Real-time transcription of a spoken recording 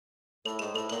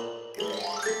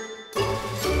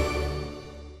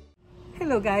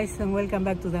Hello guys, and welcome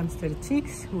back to Dumpster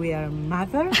Chicks. We are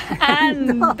mother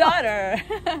and daughter.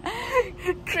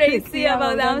 Crazy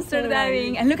about dumpster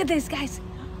diving. And look at this, guys.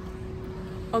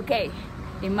 Okay,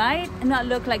 it might not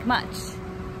look like much,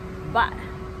 but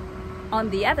on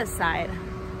the other side,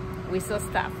 we saw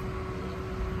stuff.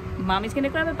 Mommy's gonna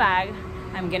grab a bag,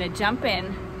 I'm gonna jump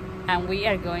in, and we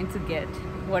are going to get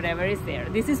whatever is there.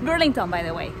 This is Burlington, by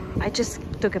the way. I just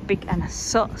took a pic and I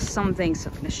saw something, so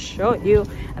I'm gonna show you,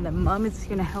 and the mom is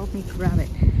gonna help me grab it.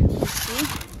 See?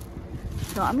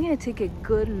 So I'm gonna take a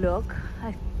good look.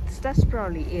 That's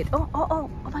probably it. Oh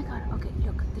my god. Okay,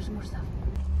 look, there's more stuff.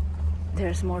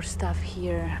 There's more stuff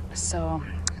here. So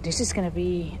this is gonna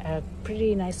be a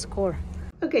pretty nice score.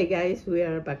 Okay guys, we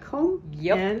are back home.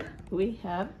 Yep. And we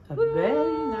have a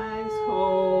very nice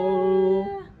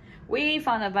haul. We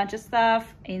found a bunch of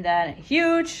stuff in that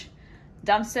huge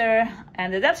dumpster,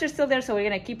 and the dumpster is still there, so we're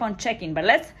gonna keep on checking. But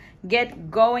let's get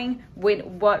going with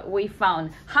what we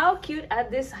found. How cute are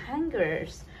these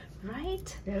hangers,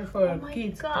 right? They're for oh my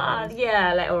kids. God, toys.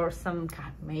 Yeah, like, or some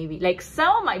maybe like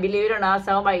some might, believe it or not,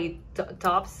 some of my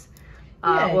tops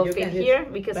will fit here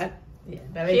because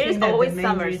here is always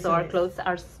summer, so our clothes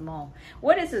are small.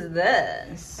 What is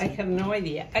this? I have no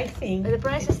idea. I think the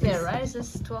price is there, right? It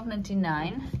says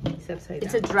 $12.99. It's upside down.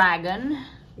 It's a dragon.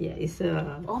 Yeah, it's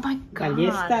a oh my god.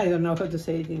 ballesta. I don't know how to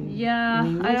say it in English.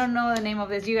 I don't know the name of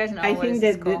this. You guys know. I what think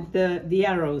it's that called. the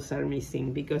arrows are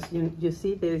missing because you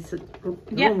see there's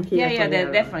room here. Yeah,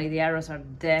 definitely the arrows are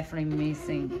definitely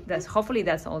missing. Hopefully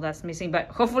that's all that's missing, but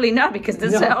hopefully not, because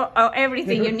that's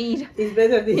everything you need. It's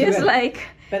better this It's way. like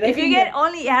But if you get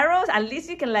only arrows, at least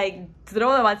you can like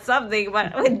throw them at something.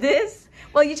 But with this,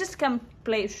 well, you just can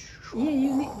play. Yeah,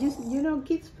 you know,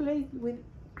 kids play with.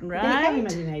 Right? They have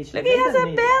imagination. Look, he has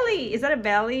a belly. Is that a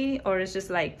belly, or it's just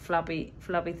like floppy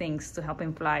things to help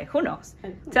him fly? Who knows?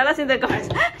 Tell us in the comments.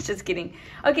 Just kidding.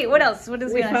 Okay, what else? What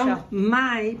is we gonna show?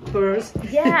 My purse.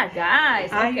 Yeah,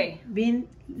 guys. Okay. I've been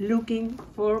looking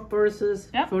for purses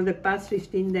for the past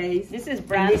 15 days. This is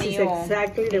brand new. This is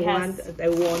exactly the one that I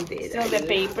wanted. So the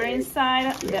paper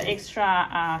inside, the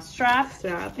extra strap.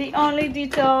 The only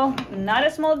detail, not a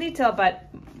small detail, but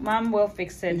Mom will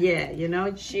fix it. Yeah, you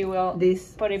know, she will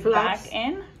put it flaps, back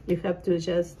in. You have to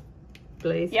just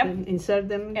place them, insert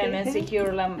them, and then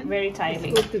secure them very tightly.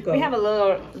 It's good to go. We have a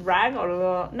little rag or a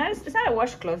little, it's not a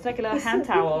washcloth, it's like a little hand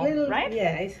towel, right?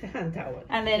 Yeah, it's a hand towel.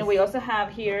 And then we also have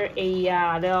here a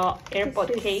little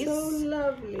AirPod case. So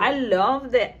lovely. I love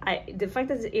the fact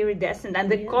that it's iridescent and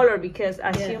the color, because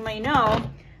as you may know,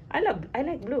 I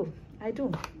like blue. I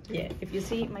do. Yeah. If you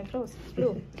see my clothes, it's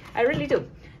blue. I really do.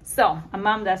 So, a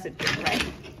mom does it too, right?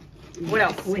 What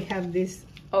else? We have this.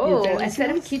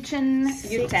 Instead of kitchen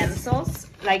utensils,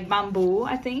 like bamboo,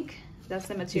 I think that's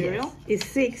the material. Yes. It's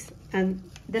 6, and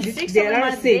the 6 of them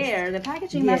are there. The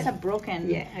packaging must have broken.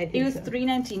 Yeah, I think it was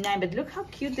 $3.99, but look how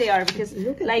cute they are, because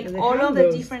like all of the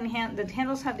different the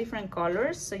handles have different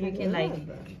colors, so you can like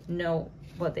know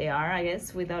what they are, I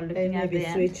guess, without looking at the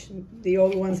end. Switch the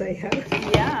old ones I have.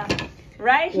 Yeah,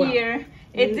 right here.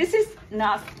 This is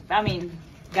not. I mean,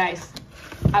 guys,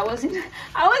 I was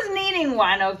needing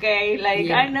one, okay? Like,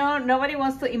 I know nobody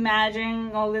wants to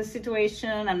imagine all this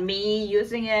situation and me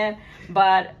using it,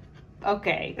 but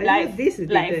okay, life,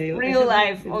 real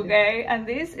life, okay? And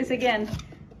this is, again,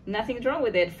 nothing's wrong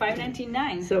with it,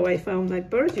 $5.99. So I found my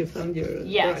purse, you found your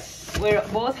Yes, we're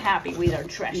both happy with our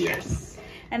treasures. Yes.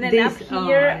 And then up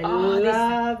here, I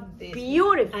love this.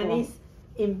 Beautiful. And it's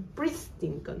in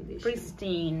pristine condition.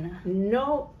 Pristine.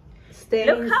 No stains.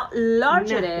 Look how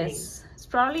large it is. It's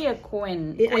probably a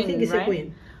queen. I think it's a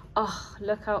queen. Oh,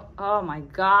 look how, oh my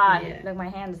God. Yeah. Look, my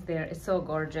hand's there. It's so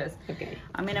gorgeous. Okay.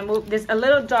 I'm going to move this a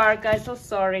little dark, guys. So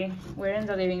sorry. We're in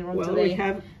the living room today. We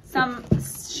have some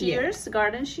shears,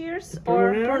 garden shears,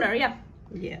 or pruner,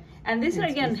 Yeah. And these are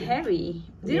again heavy.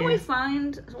 Didn't we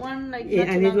find one like that? Yeah,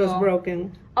 and it was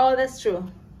broken. Oh, that's true.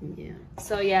 Yeah.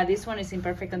 So yeah, this one is in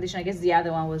perfect condition. I guess the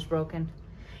other one was broken.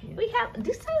 Yeah. We have,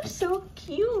 these are so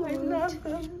cute. I love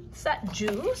them. Is that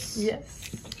juice?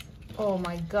 Yes. Oh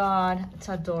my God, it's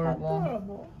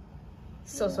adorable.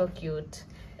 So cute.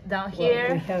 Down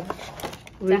here, we have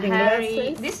reading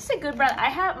glasses. This is a good brand. I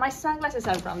have, my sunglasses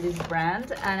are from this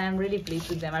brand, and I'm really pleased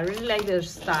with them. I really like their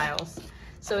styles.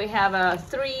 So we have a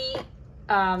 3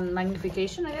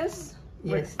 magnification, I guess.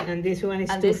 Yes, and this one is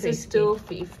and $2.50. This is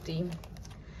 $2.50.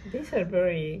 These are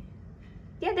very.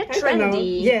 Yeah, they're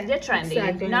trendy. Yeah, they're trendy.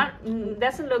 Exactly. Not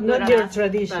doesn't look not good your on us,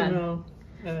 traditional.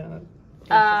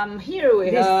 Here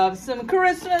we have some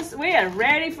Christmas. We are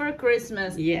ready for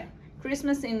Christmas. Yeah.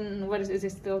 Christmas in, what is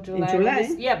it still July? In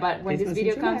July. Yeah, but when Christmas this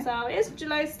video in July. comes out, it's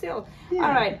July still. Yeah.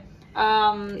 All right.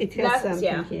 It has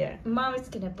something here. Mom is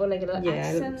gonna put like a little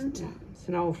accent,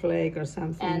 snowflake or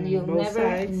something. and you'll both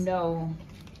never sides. know.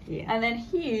 Yeah. And then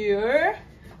here,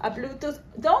 a Bluetooth.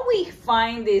 Don't we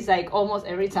find this like almost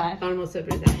every time? Almost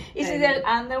every day. It's either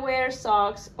underwear,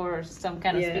 socks, or some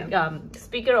kind of Yeah.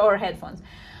 speaker or headphones.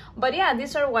 But yeah,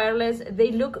 these are wireless.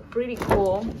 They look pretty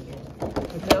cool.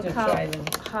 Look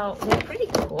how they're pretty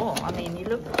cool. I mean, you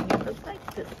look like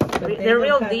the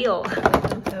real deal. They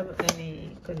don't have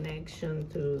any connection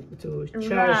to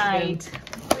charge Right.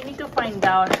 them. We need to find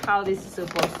out how this is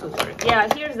supposed to work. Yeah,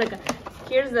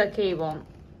 here's the cable,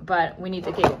 but we need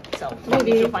the cable. So we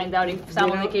need to find out if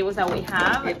some of the cables that we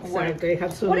have work. They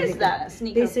have so What many. is that?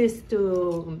 Sneaker? This is to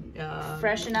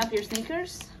Freshen up your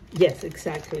sneakers? Yes,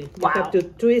 exactly. Wow. You have to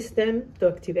twist them to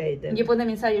activate them. You put them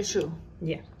inside your shoe?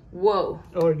 Yeah. Whoa.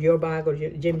 Or your bag, or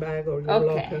your gym bag, or your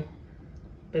locker.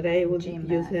 But I would Gym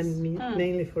use bags. them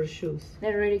mainly for shoes.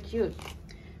 They're really cute.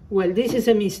 Well, this is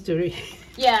a mystery.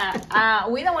 Yeah,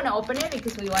 we don't want to open it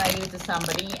because we want to give it to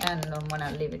somebody and don't want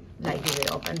to leave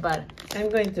it open. But I'm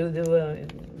going to do a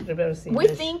reverse image. we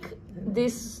think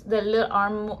the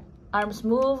little arms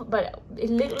move, but it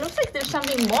looks like there's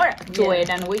something more to it,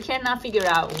 and we cannot figure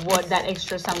out what that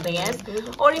extra something is,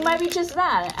 or it might be just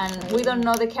that, and we don't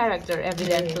know the character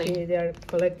evidently. They are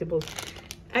collectibles.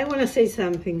 I want to say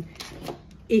something.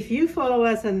 If you follow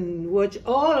us and watch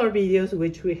all our videos,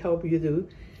 which we hope you do,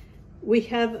 we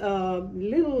have a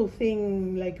little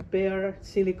thing like bear,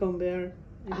 silicone bear,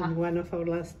 in one of our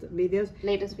latest videos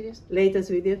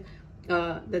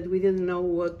that we didn't know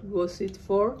what was it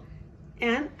for.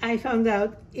 And I found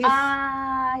out it's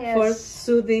for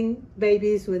soothing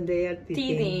babies when they are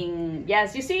teething.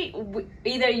 Yes, you see,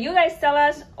 either you guys tell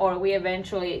us or we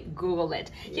eventually Google it.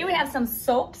 Here we have some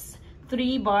soaps,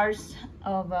 3 bars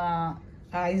of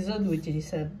Izod, which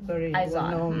is a very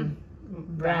well-known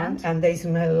brand, and they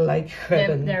smell like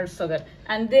heaven. They're so good.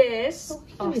 And this,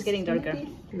 it's getting darker.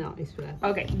 No, it's black.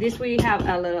 Okay, this we have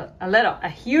a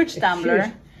huge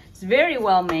tumbler. It's very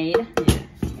well made.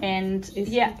 And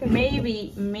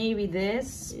maybe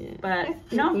this, but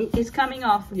no, it's coming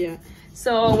off. Yeah.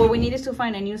 So what we need is to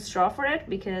find a new straw for it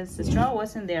because the straw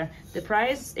wasn't there. The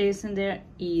price isn't there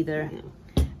either.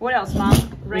 No. What else, Mom?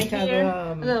 Right here,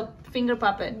 a little finger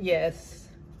puppet. Yes.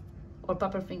 Or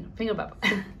finger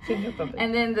puppet. Finger puppet.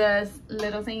 And then the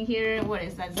little thing here, what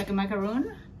is that? It's like a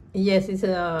macaroon? Yes, it's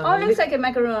a... Oh, it looks like a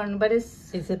macaroon, but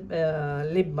it's... It's a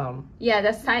lip balm. Yeah,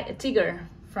 that's Tigger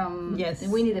from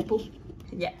Winnie the Pooh.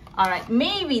 Yeah. All right.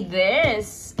 Maybe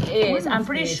this is. I'm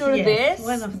pretty sure this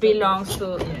belongs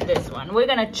to this one. We're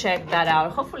gonna check that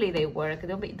out. Hopefully they work.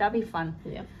 That'll be fun.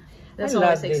 Yeah. That's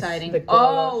always exciting.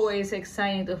 Always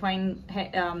exciting to find.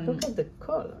 Look at the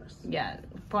colors. Yeah,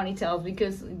 ponytails,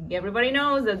 because everybody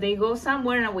knows that they go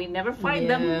somewhere and we never find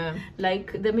them.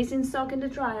 Like the missing sock in the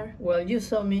dryer. Well, you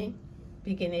saw me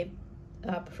picking it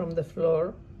up from the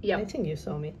floor. Yeah. I think you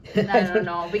saw me. I don't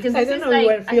know, because this is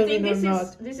like, I think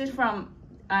this is from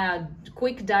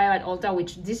Quick Dive at ULTA,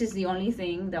 which this is the only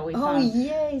thing that we found. Oh,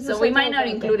 yeah. So we might not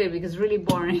include it because it's really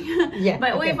boring. Yeah.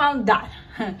 But we found that.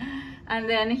 And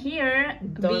then here,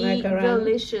 Be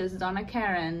Delicious, Donna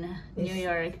Karen, New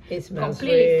York. It smells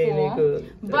completely really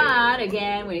good. But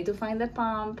again, we need to find the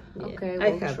pump. Yeah. Okay,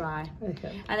 we'll try.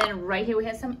 And then right here we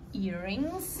have some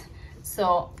earrings.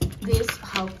 So this,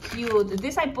 how cute.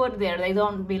 This I put there. They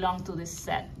don't belong to this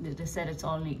set. The set is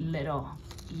only little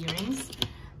earrings.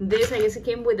 This, I guess it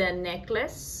came with a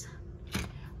necklace.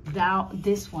 Now,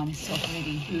 this one is so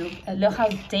pretty. Look how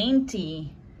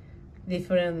dainty.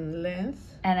 Different length.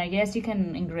 And I guess you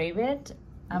can engrave it.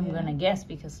 I'm gonna guess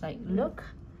because, like, look.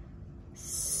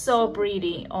 So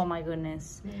pretty. Oh my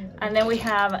goodness. Yeah. And then we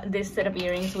have this set of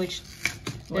earrings, which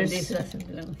this doesn't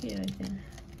belong here, I think.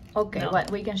 Okay, but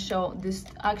we can show this.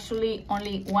 Actually,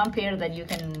 only one pair that you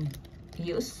can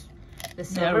use. The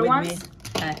silver ones.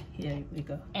 Here we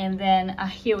go. And then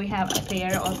here we have a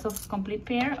pair, also complete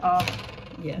pair of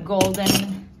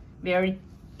golden, very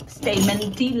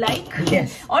statement-y like.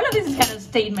 Yes. All of this is kind of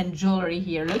statement jewelry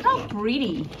here. Look how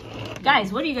pretty.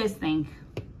 Guys, what do you guys think?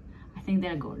 I think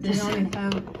they're gorgeous. They only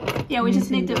have we just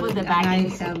need to put the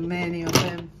backings. I have many of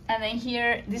them. And then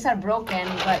here, these are broken,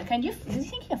 but do you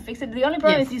think you can fix it? The only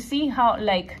problem is you see how,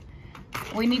 like,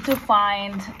 we need to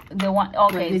find the one.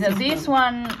 Okay, so this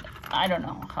one, I don't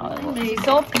know how it works. It's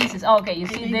all pieces. Okay, you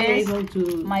see this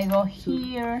might go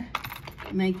here.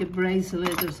 Make a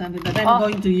bracelet or something, but I'm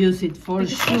going to use it for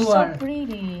sure. They're so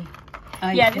pretty.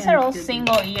 These are all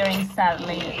single earrings,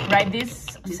 sadly. Right,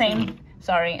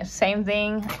 same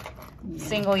thing.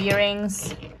 Single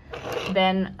earrings.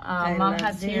 Then I mom love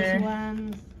has these here.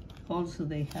 ones. Also,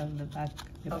 they have the back.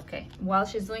 Okay, while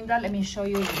she's doing that, let me show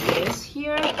you this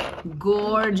here.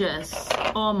 Gorgeous.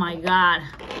 Oh my God.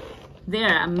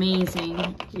 They're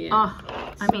amazing. Yeah. Oh,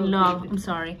 I'm in love. Good. I'm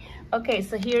sorry. Okay,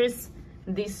 so here's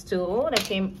these two that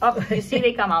came up. You see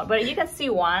they come out, but you can see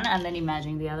one and then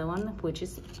imagine the other one, which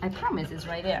is, I promise, is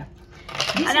right there.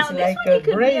 This And now is this like one, a it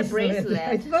could bracelet. be a bracelet.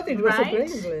 I thought it was right? a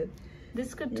bracelet.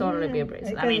 This could totally be a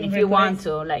bracelet. I I mean, can if you want replace-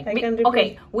 to, like, I me, can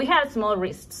okay, we have small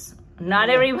wrists. Not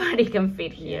everybody can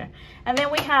fit here. And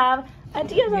then we have a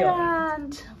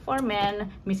deodorant for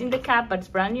men, missing the cap, but it's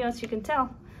brand new as you can tell.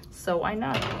 So why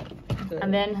not?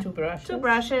 And then two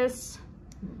brushes.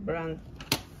 Brand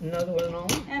not well known.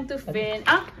 And to fit.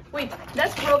 Ah, wait,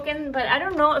 that's broken, but I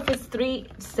don't know if it's 3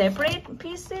 separate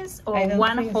pieces or I don't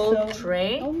one think whole so.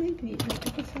 tray. Oh, maybe.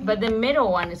 But the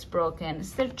middle one is broken.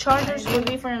 Still chargers with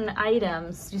different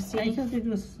items, you see? I thought it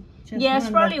was just Yeah, it's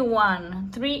one, probably one.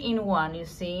 3 in 1, you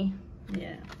see? but-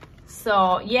 Yeah.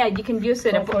 So, yeah, you can use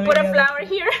it. Hopefully Put a the- flower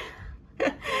here.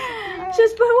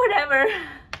 Just put whatever.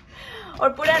 Or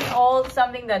put an old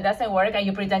something that doesn't work and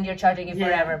you pretend you're charging it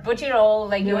forever. Put your old,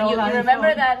 like you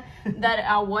remember that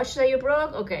watch that you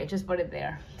broke? Okay, just put it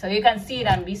there. So you can see it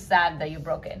and be sad that you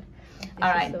broke it. All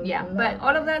right, so yeah. lovely. But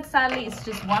all of that, sadly, it's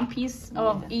just one piece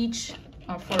of each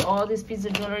for all these pieces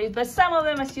of jewelry. But some of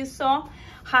them, as you saw,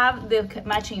 have the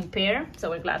matching pair. So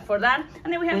we're glad for that.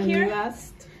 And then we have And here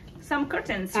last, some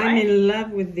curtains, I'm right? in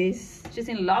love with this. She's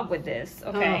in love with this.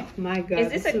 Okay. Oh my God. Is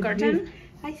this it's a so curtain? beautiful.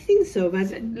 I think so, but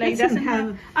it Like doesn't doesn't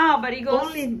have Oh, but it goes.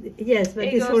 only, yes, but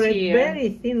it it's goes for a here. very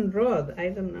thin rod. I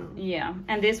don't know. Yeah,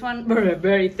 and this one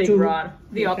very thick Two. rod.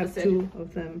 The We have opposite. 2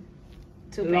 of them.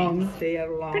 Two Long, panes. they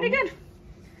are long. Pretty good.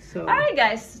 So, All right,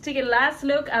 guys, take a last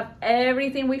look at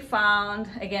everything we found.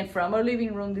 Again, from our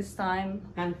living room this time.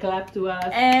 and clap to us.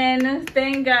 And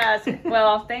thank us.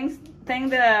 Well, thank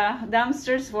the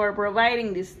dumpsters for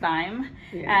providing this time.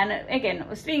 Yeah. And again,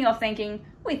 speaking of thanking,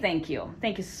 we thank you.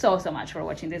 Thank you so much for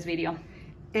watching this video.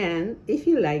 And if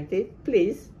you liked it,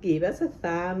 please give us a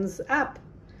thumbs up.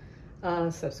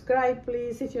 Subscribe,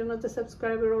 please, if you're not a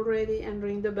subscriber already, and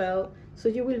ring the bell so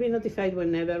you will be notified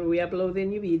whenever we upload a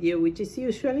new video, which is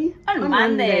usually On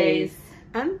Mondays.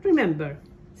 And remember,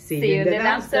 see See you in the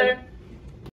dumpster.